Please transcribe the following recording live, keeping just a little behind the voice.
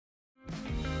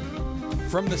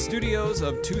From the studios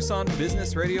of Tucson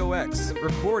Business Radio X,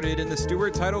 recorded in the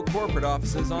Stewart Title corporate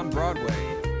offices on Broadway,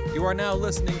 you are now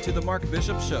listening to The Mark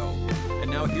Bishop Show. And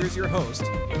now here's your host,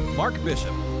 Mark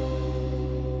Bishop.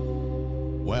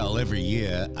 Well, every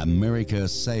year, America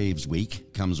Saves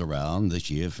Week comes around this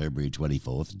year, February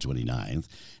 24th and 29th,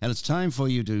 and it's time for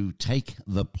you to take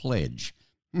the pledge.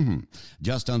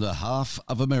 Just under half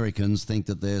of Americans think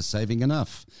that they're saving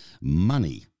enough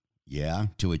money,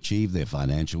 to achieve their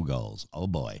financial goals. Oh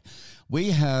boy.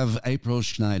 We have April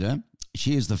Schneider.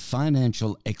 She is the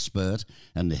financial expert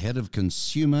and the head of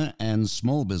consumer and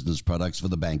small business products for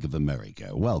the Bank of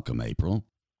America. Welcome, April.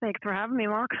 Thanks for having me,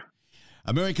 Mark.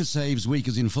 America Saves Week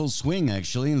is in full swing,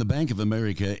 actually, and the Bank of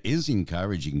America is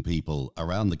encouraging people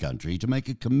around the country to make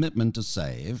a commitment to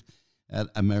save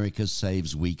at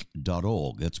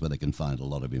americasavesweek.org. That's where they can find a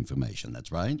lot of information.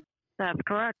 That's right? That's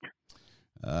correct.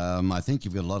 I think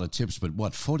you've got a lot of tips, but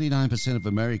 49% of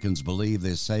Americans believe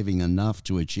they're saving enough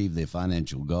to achieve their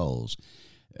financial goals.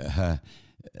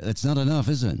 That's not enough,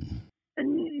 is it?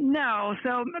 No.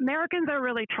 So Americans are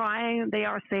really trying. They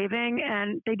are saving,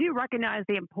 and they do recognize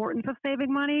the importance of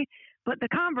saving money. But the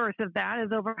converse of that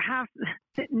is over half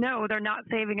no, they're not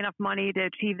saving enough money to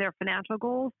achieve their financial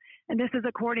goals. And this is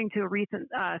according to a recent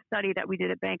study that we did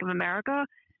at Bank of America.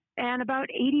 And about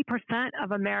 80%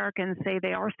 of Americans say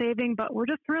they are saving, but we're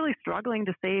just really struggling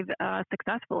to save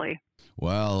successfully.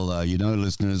 Well,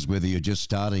 listeners, whether you're just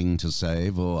starting to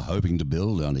save or hoping to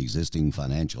build on existing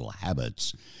financial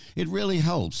habits, it really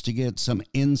helps to get some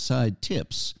inside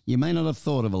tips. You may not have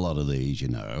thought of a lot of these,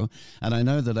 and I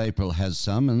know that April has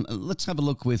some. And let's have a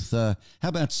look with, how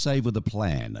about Save with a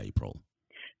Plan, April?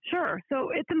 Sure.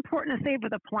 So it's important to save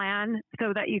with a plan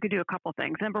so that you could do a couple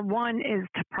things. Number one is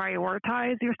to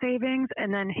prioritize your savings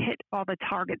and then hit all the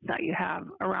targets that you have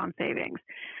around savings.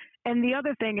 And the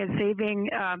other thing is saving,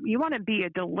 you want to be a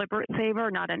deliberate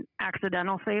saver, not an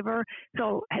accidental saver.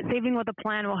 So saving with a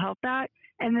plan will help that.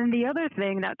 And then the other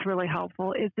thing that's really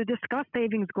helpful is to discuss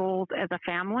savings goals as a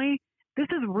family. This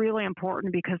is really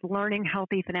important because learning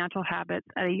healthy financial habits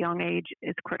at a young age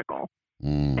is critical.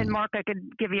 And Mark, I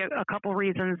could give you a couple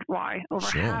reasons why. Over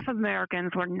half of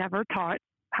Americans were never taught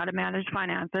how to manage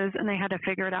finances, and they had to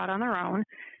figure it out on their own.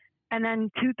 And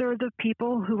then 2/3 of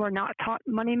people who are not taught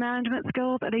money management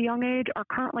skills at a young age are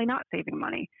currently not saving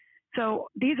money. So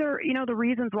these are, the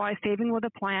reasons why saving with a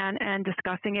plan and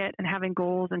discussing it and having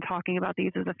goals and talking about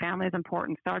these as a family is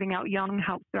important. Starting out young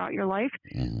helps throughout your life.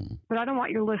 But I don't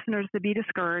want your listeners to be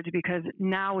discouraged because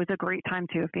now is a great time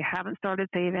too. If you haven't started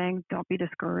saving, don't be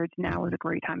discouraged. Now is a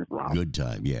great time as well. Good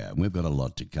time, yeah. And we've got a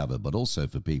lot to cover, but also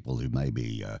for people who may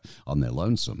be on their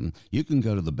lonesome, you can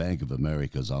go to the Bank of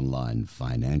America's online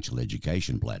financial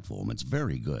education platform. It's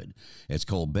very good. It's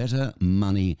called Better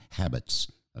Money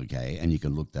Habits. Okay, and you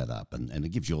can look that up, and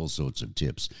it gives you all sorts of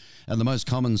tips. And the most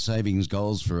common savings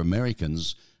goals for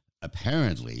Americans,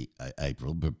 apparently,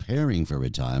 April, preparing for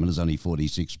retirement is only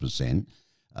 46%,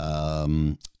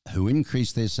 who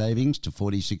increased their savings to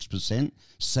 46%.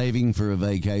 Saving for a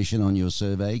vacation on your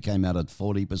survey came out at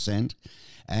 40%,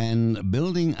 and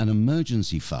building an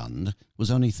emergency fund was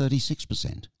only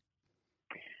 36%.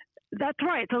 That's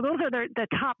right. So those are the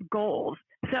top goals.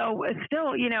 So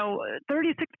still,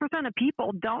 36% of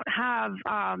people don't have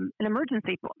an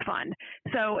emergency fund.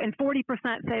 So, and 40%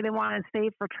 say they want to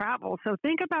save for travel. So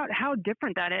think about how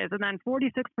different that is. And then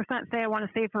 46% say I want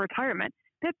to save for retirement.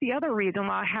 That's the other reason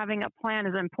why having a plan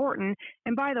is important.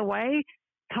 And by the way,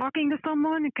 talking to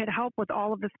someone could help with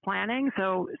all of this planning.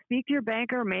 So speak to your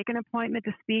banker, make an appointment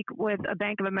to speak with a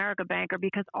Bank of America banker,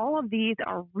 because all of these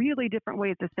are really different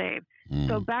ways to save.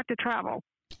 So back to travel.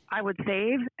 I would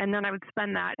save, and then I would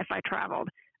spend that if I traveled.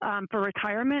 For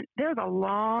retirement, there's a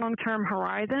long-term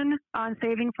horizon on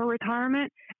saving for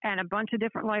retirement, and a bunch of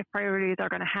different life priorities are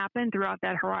going to happen throughout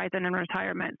that horizon in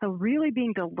retirement. So really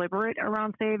being deliberate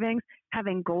around savings,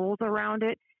 having goals around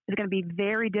it, is going to be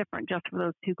very different just for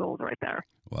those two goals right there.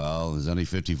 Well, there's only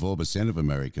 54% of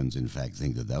Americans, in fact,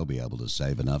 think that they'll be able to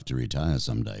save enough to retire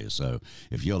someday. So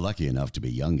if you're lucky enough to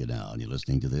be younger now and you're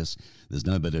listening to this, there's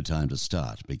no better time to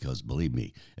start because, believe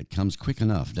me, it comes quick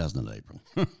enough, doesn't it, April?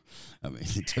 I mean,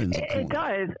 it turns a corner. It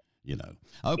does.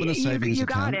 Open a savings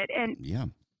account. You got it. And yeah.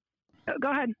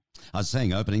 Go ahead. I was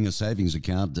saying opening a savings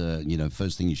account,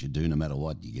 first thing you should do no matter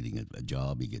what. You're getting a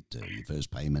job, you get your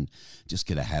first payment. Just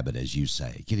get a habit, as you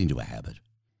say. Get into a habit.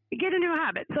 Get into a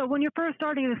habit. So when you're first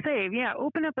starting to save,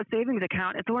 open up a savings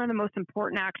account. It's one of the most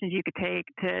important actions you could take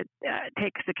to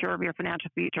take secure of your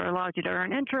financial future. It allows you to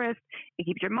earn interest. It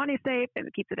keeps your money safe. And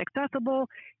it keeps it accessible.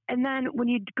 And then when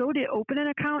you go to open an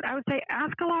account, I would say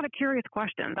ask a lot of curious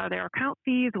questions. Are there account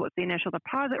fees? What's the initial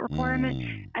deposit requirement?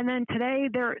 And then today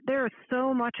there is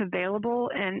so much available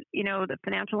in the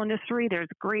financial industry. There's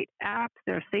great apps.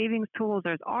 There's savings tools.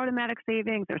 There's automatic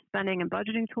savings. There's spending and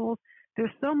budgeting tools.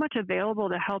 There's so much available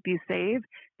to help you save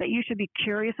that you should be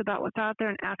curious about what's out there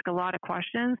and ask a lot of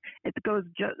questions. It goes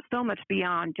so much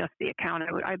beyond just the account.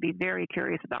 I'd be very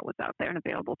curious about what's out there and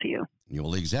available to you.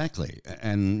 Well, exactly.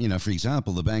 And, for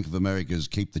example, the Bank of America's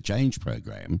Keep the Change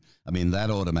program, that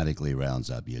automatically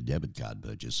rounds up your debit card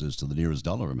purchases to the nearest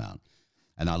dollar amount.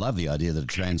 And I love the idea that it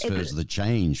transfers the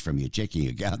change from your checking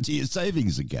account to your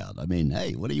savings account.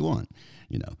 Hey, what do you want?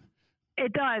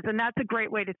 It does, and that's a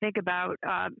great way to think about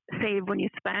save when you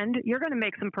spend. You're going to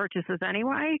make some purchases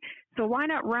anyway, so why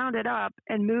not round it up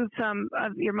and move some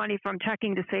of your money from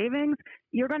checking to savings?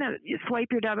 You're going to swipe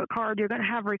your debit card. You're going to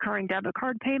have recurring debit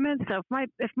card payments. So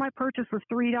if my purchase was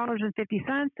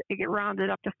 $3.50, it get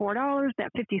rounded up to $4.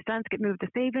 That 50 cents get moved to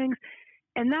savings.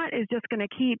 And that is just going to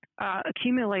keep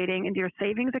accumulating into your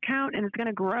savings account, and it's going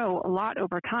to grow a lot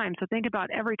over time. So think about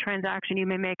every transaction you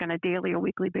may make on a daily or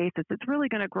weekly basis. It's really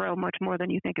going to grow much more than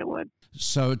you think it would.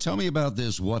 So tell me about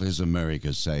this What is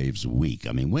America Saves Week.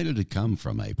 Where did it come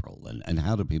from, April, and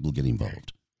how do people get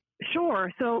involved?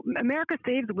 Sure. So America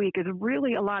Saves Week is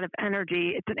really a lot of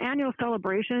energy. It's an annual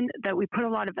celebration that we put a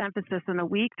lot of emphasis in the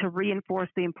week to reinforce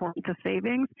the importance of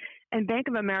savings. And Bank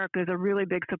of America is a really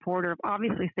big supporter of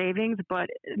obviously savings, but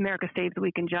America Saves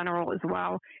Week in general as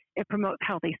well. It promotes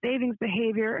healthy savings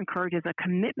behavior, encourages a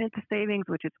commitment to savings,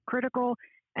 which is critical,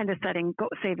 and to setting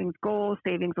savings goals,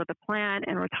 savings with a plan,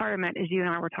 and retirement, as you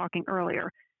and I were talking earlier.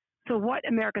 So what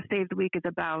America Saves Week is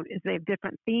about is they have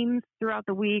different themes throughout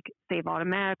the week: save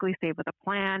automatically, save with a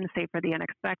plan, save for the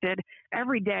unexpected.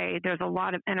 Every day there's a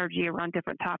lot of energy around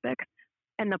different topics.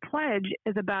 And the pledge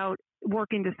is about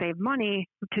working to save money,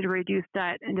 to reduce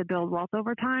debt, and to build wealth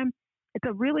over time. It's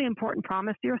a really important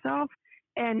promise to yourself.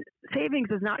 And savings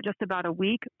is not just about a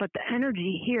week, but the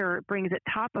energy here brings it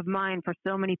top of mind for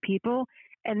so many people.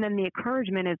 And then the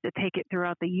encouragement is to take it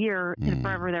throughout the year and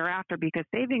forever thereafter, because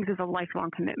savings is a lifelong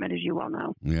commitment, as you well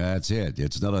know. Yeah, that's it.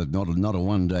 It's not a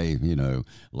one day,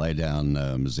 lay down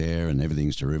there and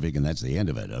everything's terrific and that's the end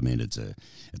of it. It's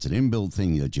an inbuilt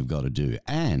thing that you've got to do.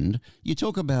 And you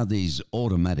talk about these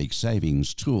automatic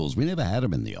savings tools. We never had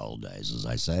them in the old days, as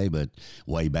I say, but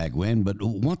way back when. But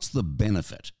what's the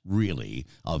benefit, really,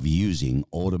 of using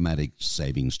automatic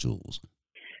savings tools?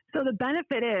 So the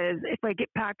benefit is, if I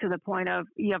get back to the point of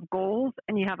you have goals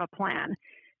and you have a plan.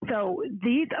 So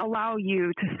these allow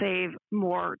you to save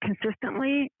more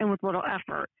consistently and with little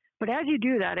effort. But as you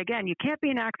do that, again, you can't be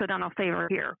an accidental saver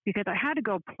here, because I had to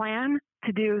go plan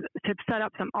to set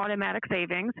up some automatic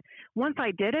savings. Once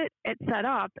I did it, it set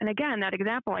up. And again, that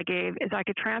example I gave is I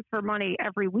could transfer money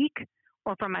every week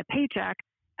or from my paycheck.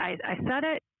 I set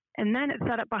it. And then it's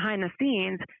set up behind the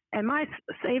scenes, and my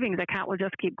savings account will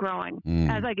just keep growing.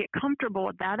 As I get comfortable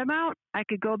with that amount, I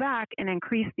could go back and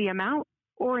increase the amount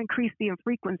or increase the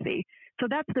frequency. So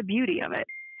that's the beauty of it.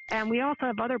 And we also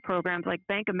have other programs like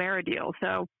Bank AmeriDeal.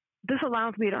 So this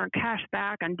allows me to earn cash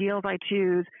back on deals I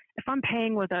choose. If I'm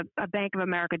paying with a Bank of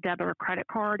America debit or credit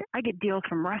card, I get deals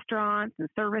from restaurants and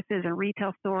services and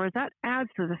retail stores. That adds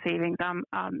to the savings I'm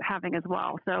having as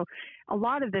well. So a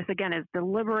lot of this, again, is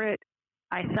deliberate.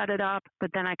 I set it up, but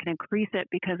then I can increase it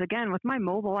because, again, with my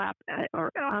mobile app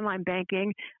or online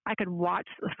banking, I could watch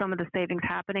some of the savings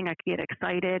happening. I could get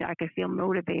excited. I could feel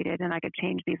motivated, and I could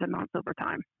change these amounts over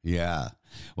time. Yeah.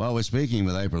 Well, we're speaking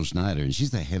with April Schneider, and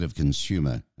she's the head of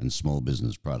consumer and small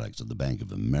business products at the Bank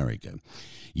of America.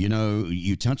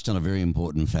 You touched on a very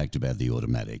important fact about the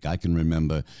automatic. I can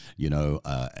remember,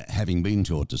 having been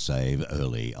taught to save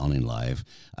early on in life,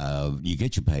 you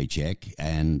get your paycheck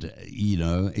and,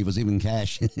 it was even cash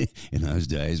in those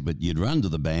days, but you'd run to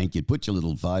the bank, you'd put your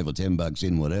little $5 or $10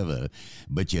 in, whatever.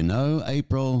 But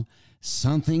April,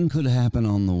 something could happen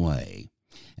on the way.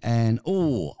 And,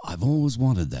 I've always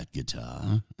wanted that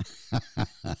guitar.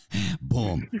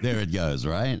 Boom, there it goes,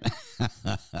 right?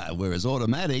 Whereas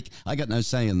automatic, I got no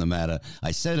say in the matter.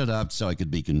 I set it up so I could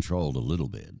be controlled a little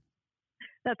bit.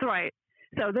 That's right.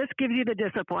 So this gives you the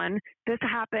discipline. This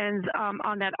happens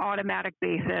on that automatic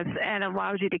basis and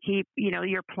allows you to keep,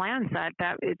 your plan set.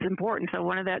 That it's important. So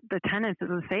one of the tenets of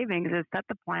the savings is set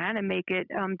the plan and make it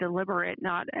deliberate,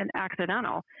 not an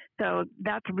accidental. So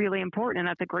that's really important, and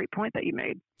that's a great point that you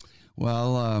made.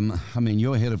 Well,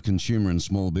 you're head of consumer and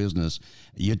small business.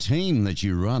 Your team that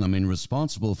you run,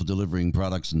 responsible for delivering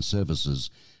products and services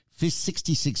for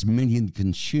 66 million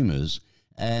consumers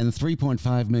and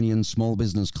 3.5 million small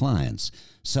business clients.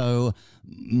 So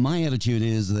my attitude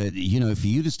is that, for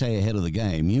you to stay ahead of the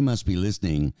game, you must be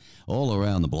listening all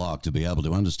around the block to be able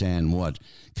to understand what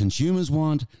consumers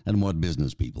want and what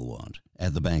business people want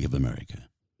at the Bank of America.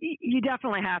 You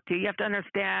definitely have to. You have to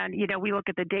understand, we look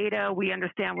at the data, we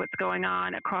understand what's going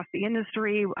on across the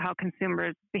industry, how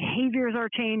consumers' behaviors are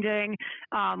changing,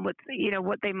 what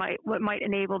might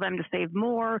enable them to save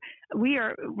more.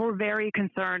 We're very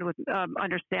concerned with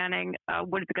understanding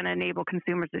what is going to enable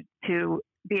consumers to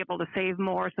be able to save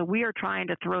more. So we are trying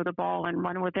to throw the ball and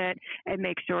run with it and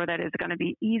make sure that it's going to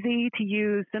be easy to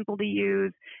use, simple to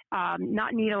use,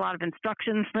 not need a lot of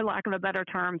instructions, for lack of a better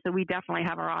term. So we definitely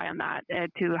have our eye on that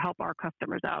to help our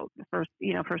customers out first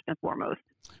and foremost.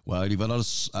 Well, you've got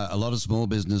a lot of small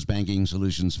business banking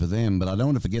solutions for them, but I don't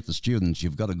want to forget the students.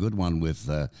 You've got a good one with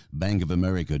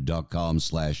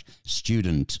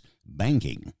bankofamerica.com/student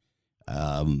banking.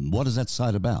 What is that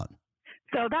site about?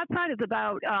 So that side is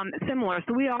about similar.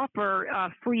 So we offer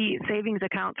free savings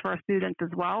accounts for our students as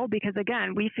well, because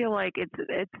again, we feel like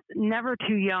it's never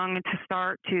too young to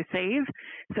start to save.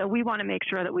 So we want to make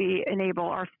sure that we enable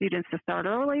our students to start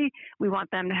early. We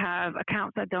want them to have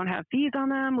accounts that don't have fees on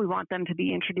them. We want them to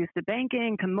be introduced to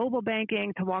banking, to mobile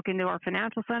banking, to walk into our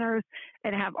financial centers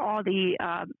and have all the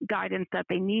guidance that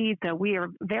they need. So we are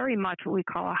very much what we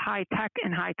call a high tech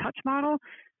and high touch model.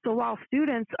 So while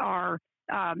students are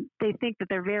they think that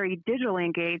they're very digitally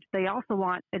engaged, they also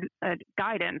want a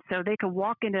guidance. So they could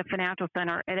walk into a financial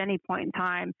center at any point in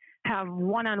time, have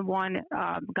one-on-one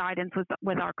guidance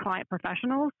with our client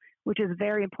professionals, which is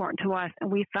very important to us. And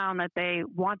we found that they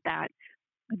want that.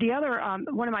 The other,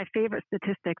 one of my favorite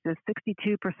statistics is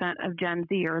 62% of Gen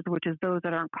Zers, which is those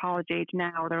that are in college age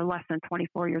now, they're less than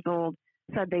 24 years old,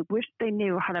 said they wish they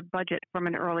knew how to budget from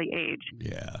an early age.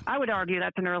 Yeah. I would argue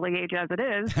that's an early age as it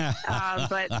is,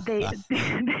 but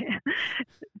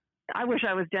I wish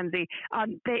I was Gen Z.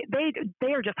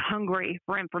 They are just hungry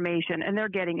for information, and they're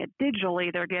getting it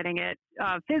digitally, they're getting it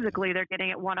physically, they're getting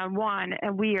it one-on-one,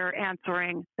 and we are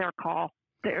answering their call,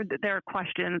 their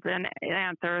questions and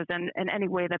answers, and any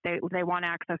way that they want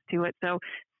access to it. So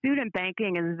student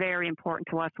banking is very important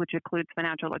to us, which includes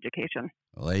financial education.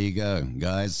 Well, there you go,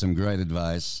 guys. Some great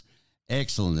advice.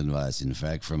 Excellent advice, in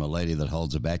fact, from a lady that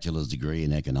holds a bachelor's degree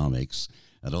in economics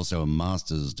and also a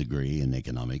master's degree in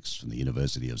economics from the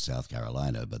University of South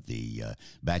Carolina. But the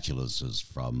bachelor's is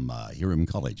from Hiram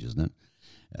College, isn't it?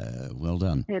 Well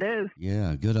done. It is.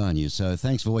 Yeah, good on you. So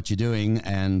thanks for what you're doing.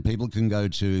 And people can go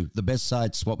to the best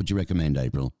sites. What would you recommend,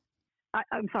 April?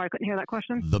 I'm sorry, I couldn't hear that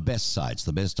question. The best sites,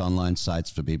 the best online sites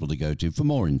for people to go to for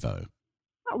more info.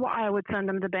 Well, I would send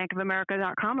them to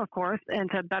bankofamerica.com, of course,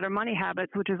 and to Better Money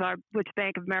Habits, which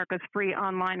Bank of America's free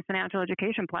online financial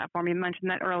education platform. You mentioned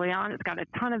that early on. It's got a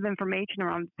ton of information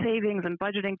around savings and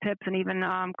budgeting tips and even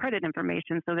credit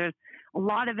information. So there's a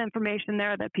lot of information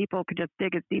there that people could just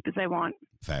dig as deep as they want.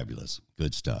 Fabulous.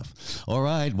 Good stuff. All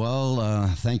right. Well,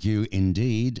 thank you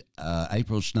indeed.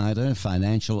 April Schneider,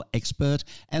 financial expert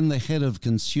and the head of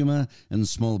consumer and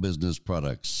small business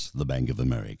products, the Bank of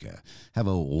America. Have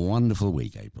a wonderful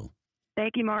week, April.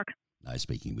 Thank you, Mark. Nice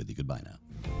speaking with you. Goodbye now.